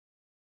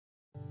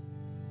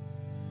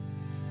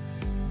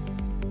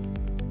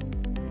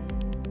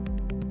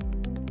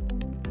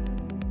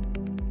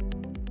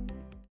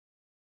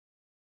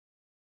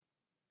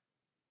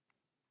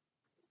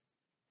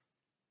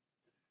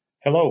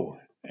Hello,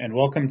 and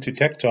welcome to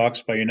Tech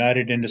Talks by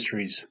United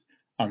Industries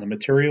on the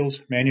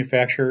materials,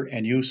 manufacture,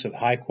 and use of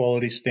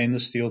high-quality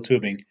stainless steel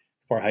tubing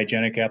for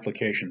hygienic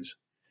applications.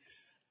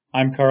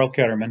 I'm Carl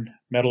Ketterman,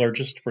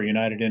 metallurgist for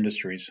United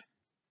Industries.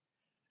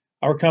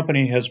 Our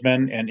company has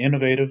been an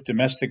innovative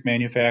domestic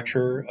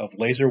manufacturer of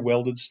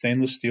laser-welded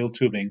stainless steel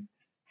tubing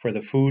for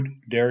the food,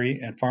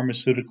 dairy, and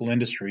pharmaceutical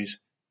industries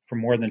for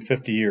more than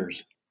 50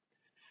 years.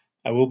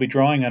 I will be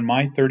drawing on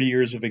my 30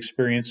 years of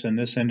experience in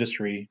this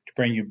industry to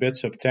bring you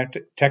bits of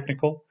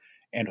technical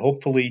and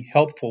hopefully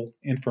helpful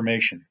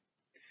information.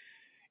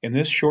 In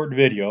this short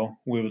video,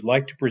 we would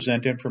like to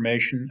present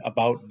information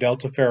about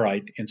delta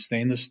ferrite in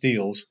stainless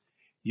steels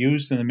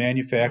used in the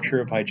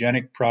manufacture of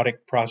hygienic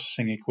product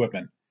processing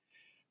equipment,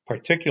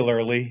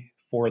 particularly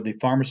for the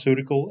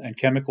pharmaceutical and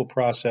chemical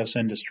process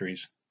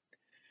industries.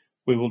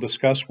 We will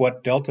discuss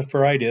what delta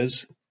ferrite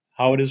is,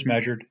 how it is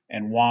measured,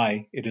 and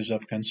why it is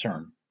of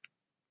concern.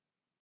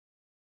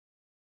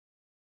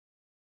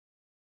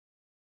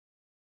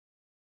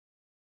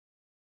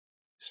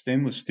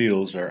 Stainless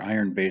steels are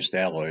iron-based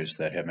alloys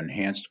that have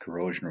enhanced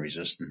corrosion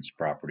resistance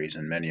properties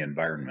in many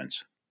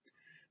environments.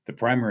 The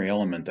primary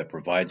element that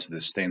provides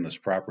this stainless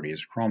property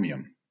is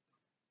chromium.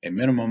 A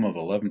minimum of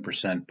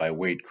 11% by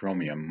weight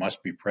chromium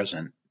must be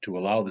present to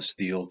allow the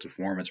steel to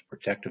form its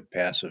protective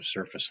passive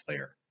surface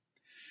layer.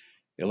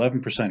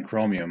 11%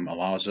 chromium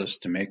allows us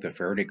to make the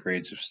ferrite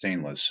grades of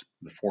stainless,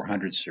 the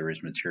 400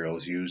 series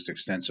materials used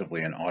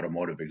extensively in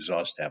automotive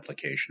exhaust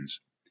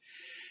applications.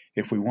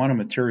 If we want a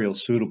material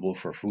suitable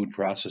for food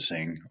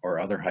processing or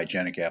other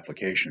hygienic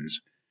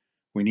applications,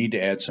 we need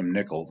to add some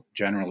nickel,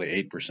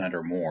 generally 8%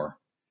 or more,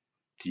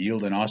 to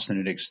yield an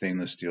austenitic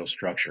stainless steel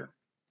structure.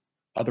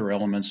 Other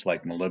elements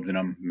like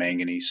molybdenum,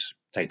 manganese,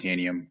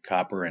 titanium,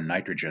 copper, and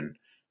nitrogen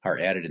are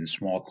added in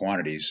small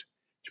quantities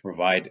to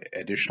provide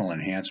additional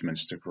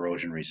enhancements to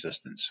corrosion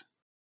resistance.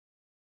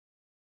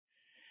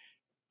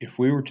 If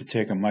we were to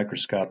take a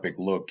microscopic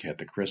look at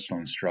the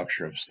crystalline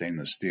structure of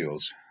stainless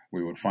steels,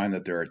 we would find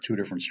that there are two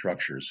different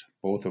structures,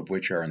 both of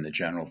which are in the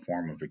general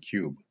form of a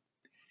cube.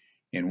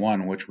 In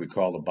one, which we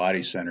call the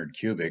body-centered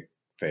cubic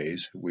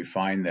phase, we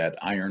find that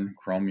iron,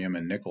 chromium,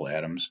 and nickel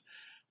atoms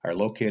are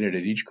located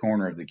at each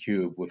corner of the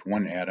cube with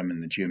one atom in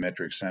the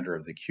geometric center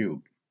of the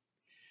cube.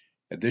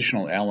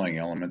 Additional alloying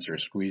elements are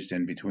squeezed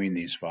in between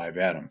these 5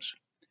 atoms.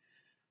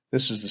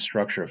 This is the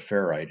structure of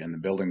ferrite and the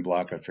building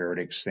block of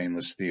ferritic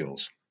stainless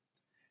steels,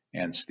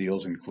 and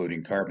steels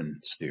including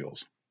carbon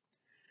steels.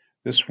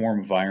 This form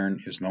of iron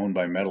is known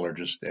by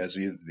metallurgists as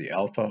either the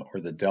alpha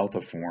or the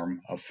delta form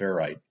of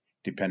ferrite,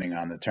 depending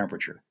on the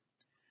temperature.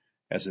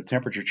 As the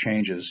temperature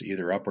changes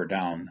either up or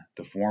down,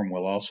 the form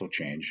will also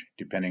change,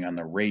 depending on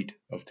the rate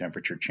of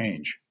temperature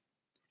change.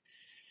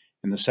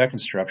 In the second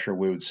structure,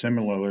 we would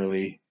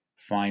similarly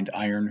find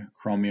iron,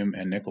 chromium,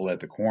 and nickel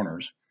at the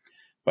corners,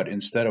 but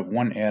instead of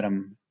one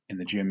atom in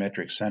the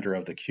geometric center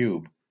of the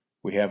cube,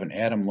 we have an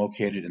atom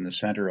located in the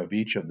center of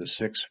each of the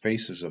 6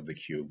 faces of the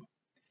cube.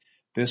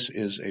 This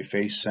is a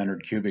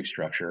face-centered cubic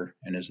structure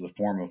and is the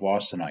form of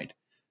austenite,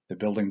 the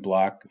building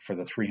block for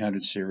the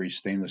 300 series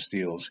stainless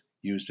steels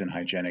used in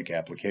hygienic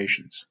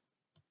applications.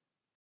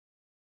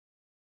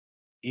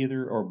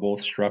 Either or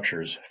both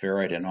structures,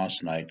 ferrite and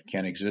austenite,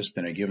 can exist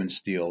in a given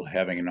steel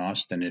having an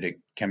austenitic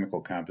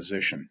chemical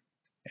composition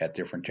at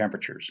different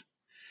temperatures.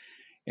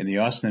 In the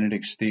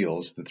austenitic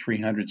steels, the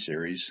 300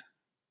 series,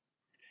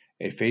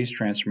 a phase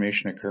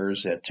transformation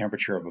occurs at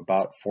temperature of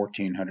about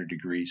 1400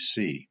 degrees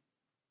C.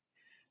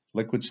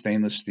 Liquid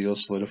stainless steel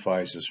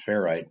solidifies as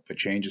ferrite but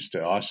changes to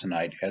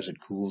austenite as it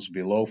cools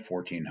below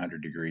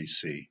 1400 degrees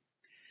C.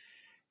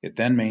 It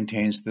then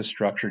maintains this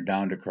structure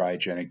down to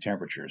cryogenic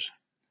temperatures.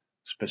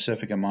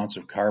 Specific amounts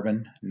of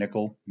carbon,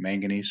 nickel,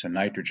 manganese, and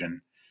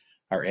nitrogen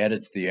are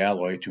added to the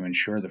alloy to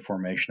ensure the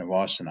formation of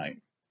austenite.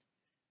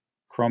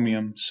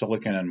 Chromium,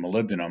 silicon, and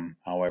molybdenum,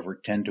 however,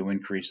 tend to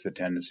increase the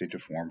tendency to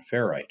form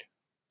ferrite.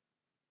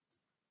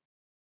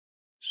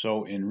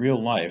 So in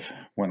real life,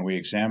 when we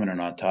examine an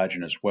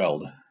autogenous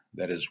weld,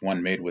 that is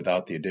one made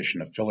without the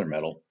addition of filler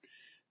metal,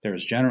 there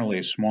is generally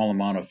a small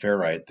amount of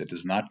ferrite that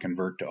does not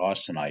convert to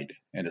austenite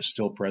and is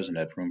still present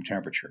at room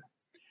temperature.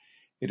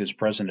 It is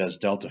present as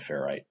delta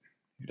ferrite.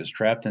 It is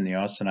trapped in the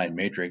austenite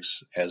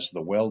matrix as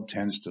the weld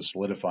tends to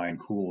solidify and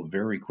cool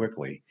very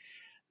quickly,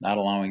 not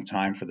allowing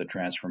time for the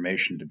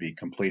transformation to be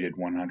completed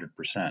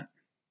 100%.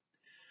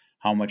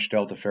 How much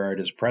delta ferrite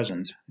is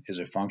present is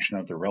a function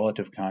of the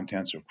relative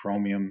contents of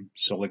chromium,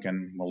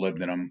 silicon,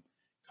 molybdenum,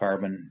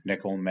 carbon,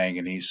 nickel,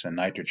 manganese, and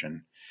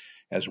nitrogen,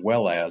 as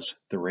well as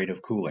the rate of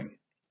cooling.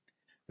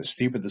 The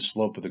steeper the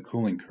slope of the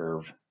cooling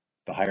curve,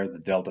 the higher the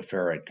delta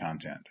ferrite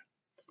content.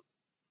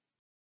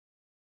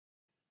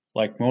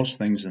 Like most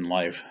things in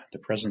life, the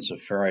presence of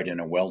ferrite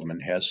in a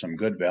weldment has some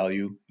good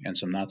value and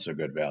some not so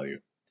good value.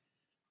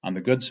 On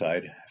the good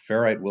side,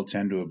 ferrite will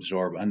tend to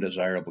absorb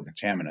undesirable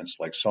contaminants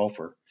like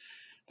sulfur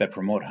that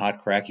promote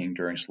hot cracking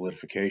during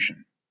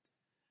solidification.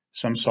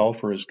 Some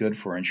sulfur is good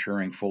for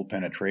ensuring full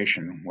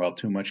penetration, while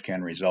too much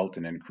can result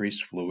in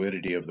increased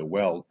fluidity of the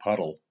weld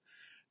puddle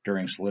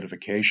during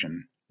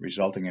solidification,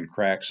 resulting in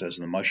cracks as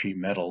the mushy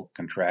metal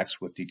contracts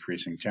with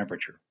decreasing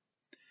temperature.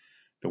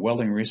 The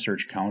Welding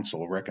Research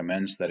Council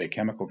recommends that a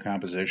chemical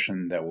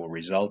composition that will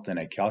result in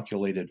a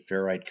calculated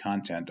ferrite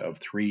content of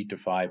 3 to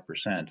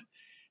 5%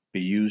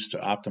 be used to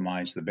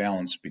optimize the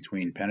balance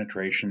between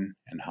penetration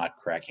and hot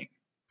cracking.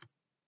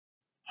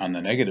 On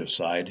the negative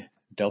side,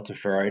 delta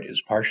ferrite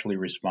is partially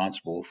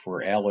responsible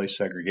for alloy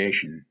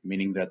segregation,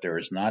 meaning that there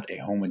is not a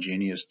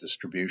homogeneous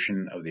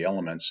distribution of the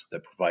elements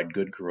that provide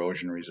good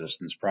corrosion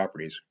resistance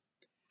properties.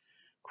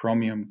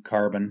 Chromium,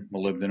 carbon,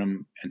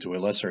 molybdenum, and to a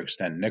lesser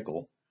extent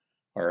nickel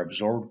are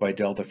absorbed by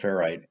delta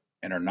ferrite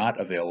and are not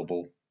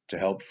available to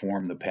help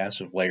form the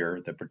passive layer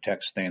that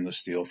protects stainless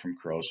steel from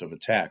corrosive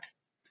attack.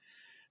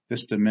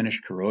 This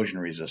diminished corrosion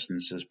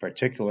resistance is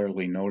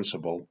particularly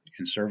noticeable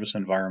in surface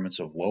environments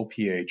of low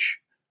pH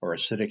or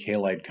acidic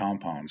halide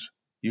compounds.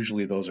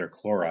 Usually those are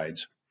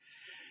chlorides,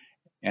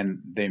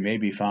 and they may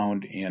be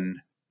found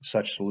in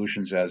such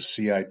solutions as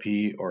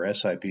CIP or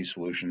SIP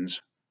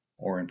solutions,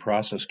 or in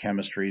process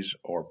chemistries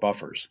or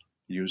buffers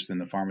used in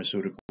the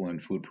pharmaceutical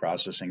and food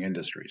processing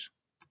industries.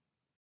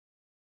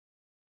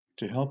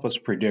 To help us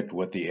predict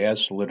what the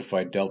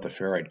as-solidified delta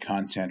ferrite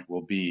content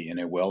will be in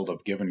a weld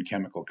of given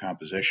chemical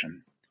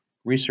composition,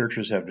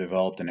 researchers have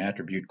developed an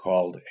attribute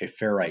called a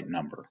ferrite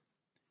number.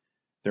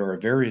 There are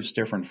various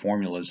different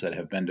formulas that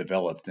have been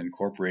developed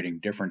incorporating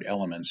different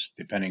elements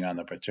depending on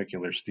the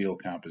particular steel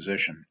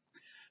composition,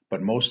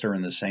 but most are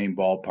in the same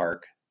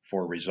ballpark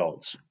for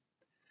results.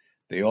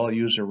 They all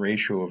use a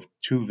ratio of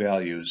 2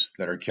 values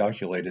that are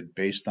calculated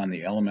based on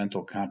the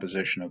elemental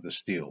composition of the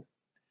steel.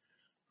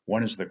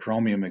 One is the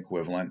chromium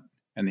equivalent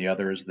and the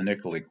other is the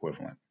nickel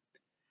equivalent.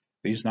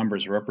 These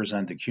numbers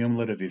represent the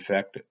cumulative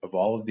effect of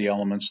all of the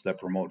elements that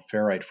promote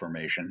ferrite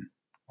formation,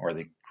 or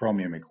the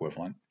chromium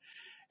equivalent,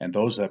 and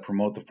those that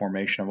promote the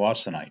formation of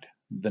austenite,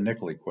 the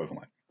nickel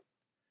equivalent.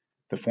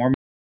 The formula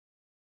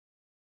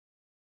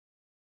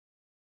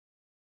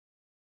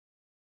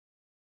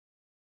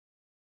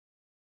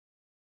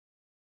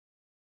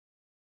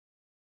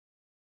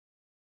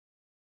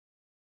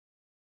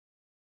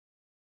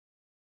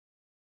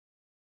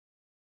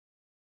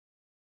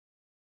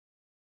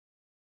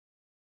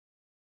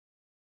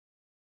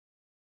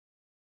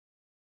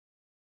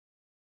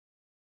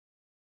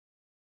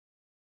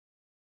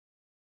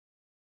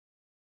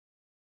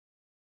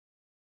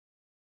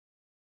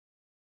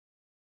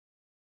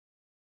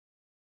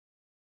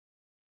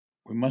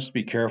We must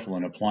be careful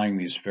in applying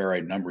these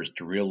ferrite numbers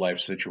to real-life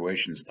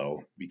situations,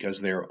 though,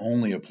 because they are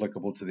only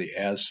applicable to the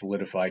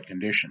as-solidified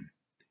condition,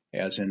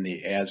 as in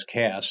the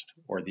as-cast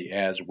or the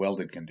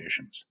as-welded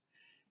conditions,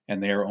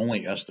 and they are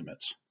only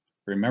estimates.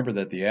 Remember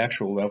that the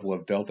actual level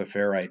of delta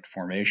ferrite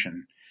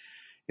formation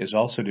is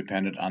also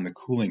dependent on the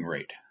cooling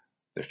rate.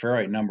 The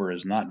ferrite number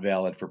is not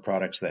valid for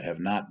products that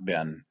have not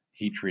been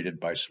heat-treated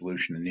by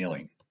solution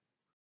annealing.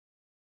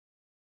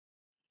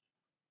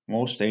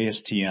 Most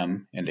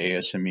ASTM and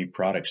ASME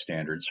product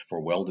standards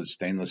for welded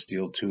stainless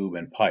steel tube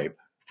and pipe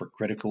for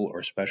critical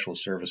or special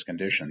service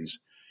conditions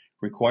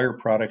require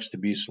products to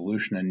be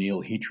solution anneal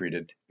heat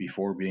treated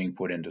before being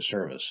put into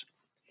service.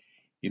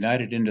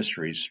 United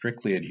Industries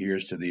strictly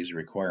adheres to these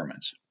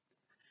requirements.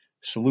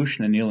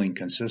 Solution annealing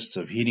consists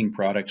of heating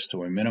products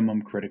to a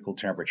minimum critical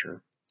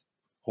temperature,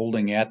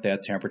 holding at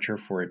that temperature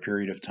for a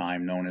period of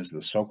time known as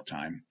the soak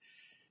time,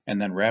 and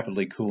then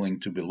rapidly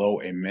cooling to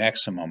below a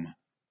maximum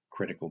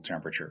critical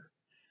temperature.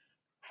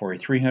 For a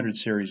 300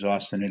 series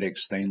austenitic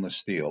stainless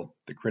steel,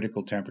 the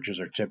critical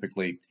temperatures are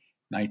typically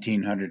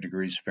 1900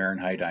 degrees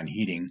Fahrenheit on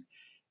heating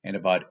and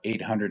about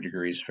 800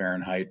 degrees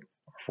Fahrenheit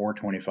or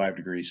 425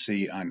 degrees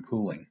C on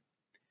cooling.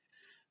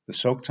 The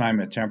soak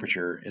time and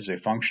temperature is a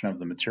function of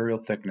the material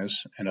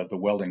thickness and of the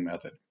welding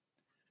method.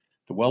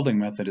 The welding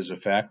method is a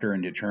factor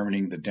in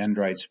determining the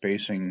dendrite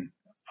spacing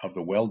of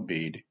the weld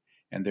bead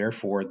and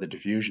therefore the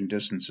diffusion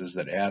distances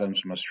that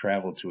atoms must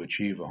travel to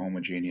achieve a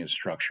homogeneous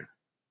structure.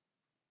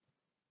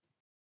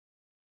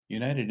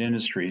 United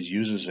Industries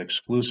uses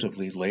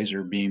exclusively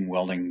laser beam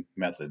welding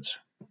methods,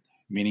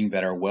 meaning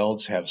that our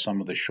welds have some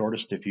of the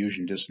shortest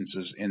diffusion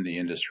distances in the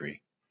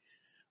industry.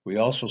 We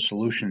also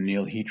solution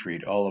anneal heat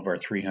treat all of our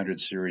 300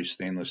 series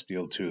stainless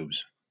steel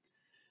tubes.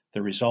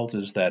 The result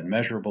is that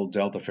measurable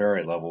delta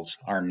ferrite levels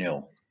are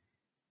nil.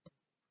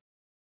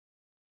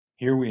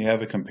 Here we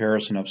have a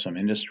comparison of some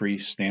industry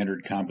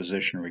standard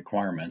composition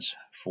requirements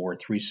for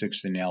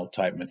 360L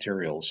type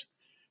materials.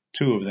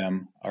 2 of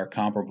them are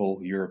comparable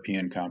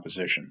European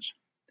compositions.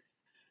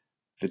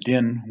 The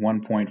DIN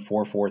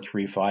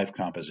 1.4435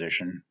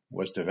 composition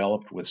was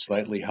developed with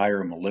slightly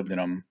higher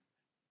molybdenum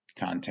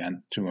content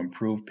to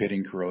improve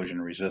pitting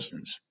corrosion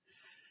resistance.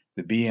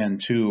 The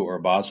BN2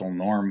 or Basel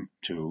Norm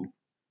 2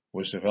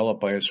 was developed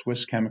by a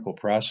Swiss chemical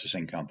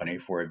processing company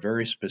for a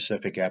very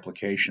specific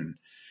application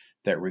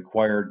that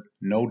required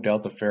no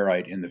delta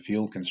ferrite in the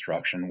field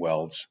construction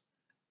welds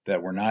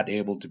that were not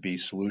able to be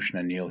solution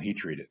anneal heat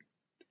treated.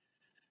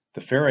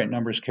 The ferrite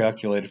numbers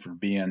calculated for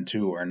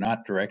BN2 are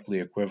not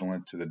directly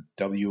equivalent to the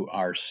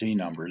WRC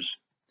numbers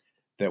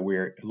that we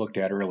looked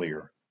at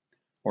earlier,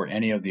 or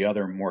any of the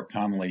other more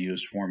commonly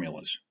used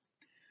formulas.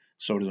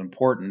 So it is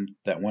important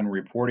that when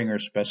reporting or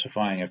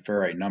specifying a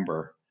Ferrite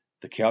number,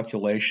 the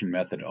calculation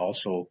method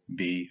also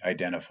be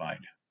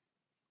identified.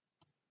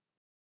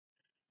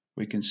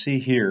 We can see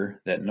here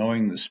that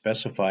knowing the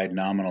specified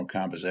nominal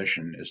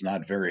composition is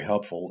not very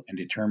helpful in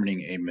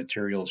determining a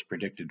material's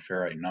predicted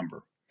Ferrite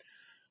number.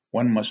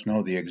 One must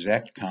know the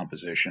exact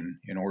composition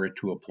in order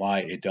to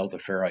apply a delta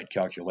Ferrite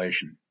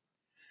calculation.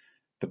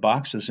 The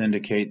boxes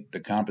indicate the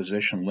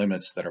composition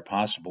limits that are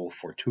possible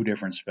for two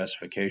different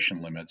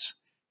specification limits,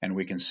 and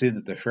we can see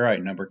that the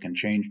Ferrite number can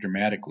change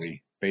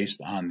dramatically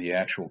based on the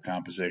actual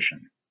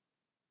composition.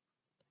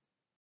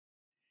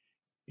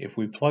 If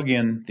we plug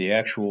in the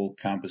actual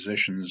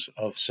compositions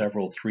of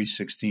several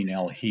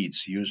 316L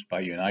heats used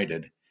by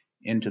United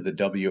into the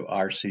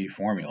WRC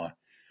formula,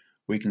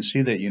 we can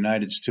see that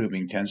United's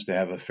tubing tends to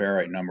have a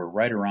Ferrite number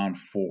right around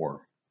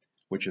 4,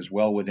 which is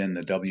well within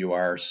the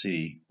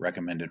WRC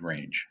recommended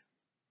range.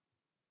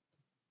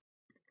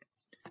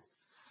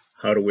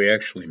 How do we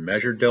actually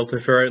measure delta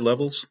Ferrite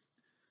levels?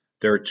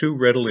 There are two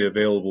readily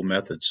available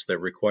methods that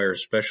require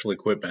special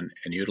equipment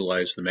and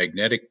utilize the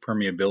magnetic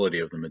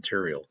permeability of the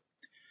material.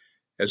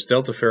 As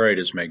delta Ferrite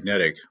is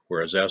magnetic,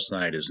 whereas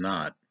austenite is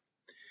not,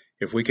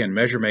 if we can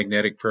measure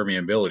magnetic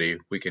permeability,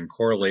 we can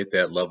correlate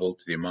that level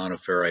to the amount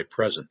of Ferrite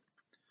present.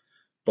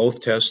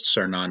 Both tests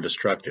are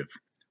non-destructive.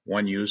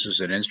 One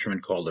uses an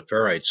instrument called a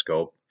Ferrite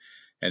scope,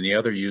 and the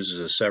other uses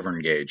a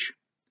Severn gauge.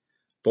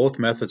 Both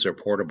methods are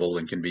portable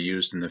and can be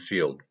used in the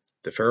field.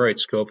 The Ferrite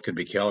scope can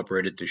be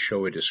calibrated to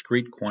show a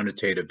discrete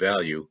quantitative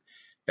value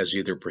as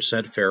either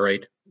percent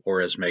Ferrite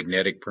or as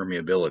magnetic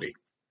permeability.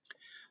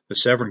 The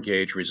Severn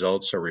gauge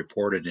results are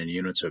reported in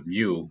units of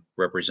mu,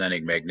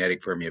 representing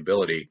magnetic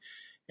permeability,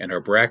 and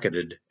are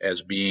bracketed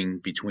as being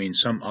between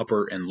some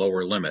upper and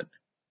lower limit,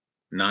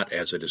 not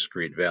as a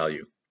discrete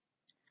value.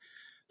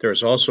 There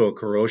is also a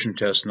corrosion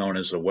test known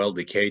as the well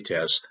decay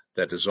test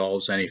that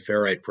dissolves any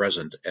Ferrite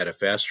present at a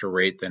faster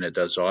rate than it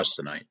does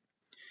austenite.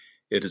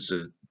 It is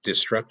a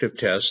destructive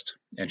test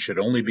and should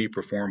only be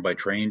performed by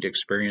trained,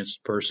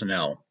 experienced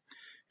personnel,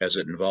 as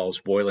it involves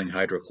boiling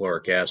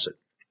hydrochloric acid.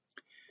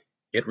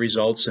 It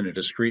results in a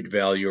discrete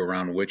value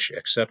around which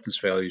acceptance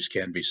values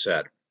can be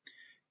set.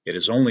 It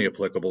is only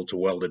applicable to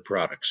welded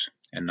products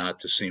and not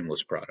to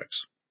seamless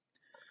products.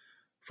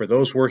 For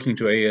those working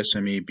to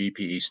ASME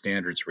BPE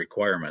standards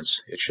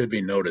requirements, it should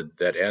be noted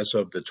that as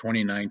of the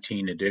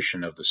 2019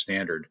 edition of the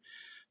standard,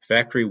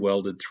 factory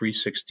welded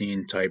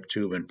 316 type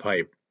tube and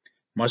pipe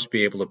must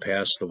be able to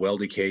pass the well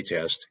decay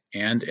test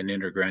and an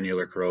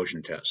intergranular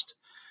corrosion test.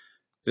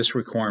 This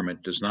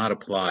requirement does not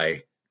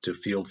apply to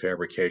field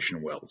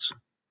fabrication welds.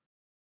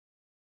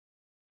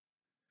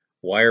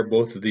 Why are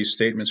both of these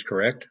statements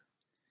correct?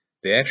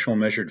 The actual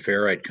measured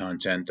Ferrite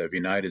content of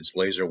United's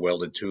laser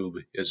welded tube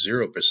is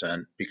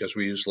 0% because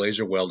we use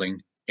laser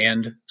welding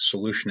and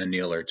solution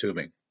annealer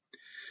tubing.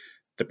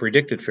 The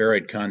predicted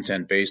Ferrite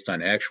content based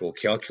on actual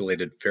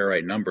calculated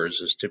Ferrite numbers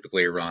is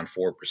typically around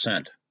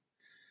 4%.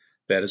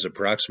 That is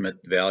approximate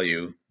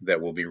value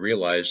that will be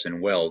realized in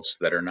welds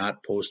that are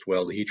not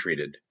post-weld heat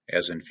treated,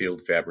 as in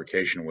field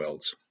fabrication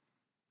welds.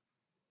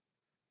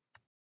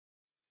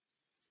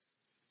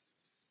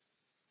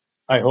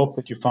 I hope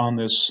that you found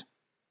this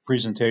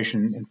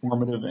presentation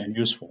informative and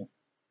useful.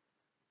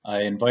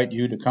 I invite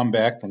you to come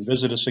back and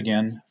visit us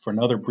again for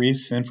another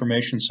brief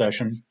information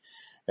session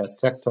at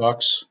Tech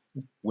Talks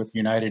with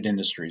United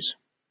Industries.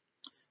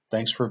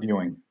 Thanks for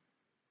viewing.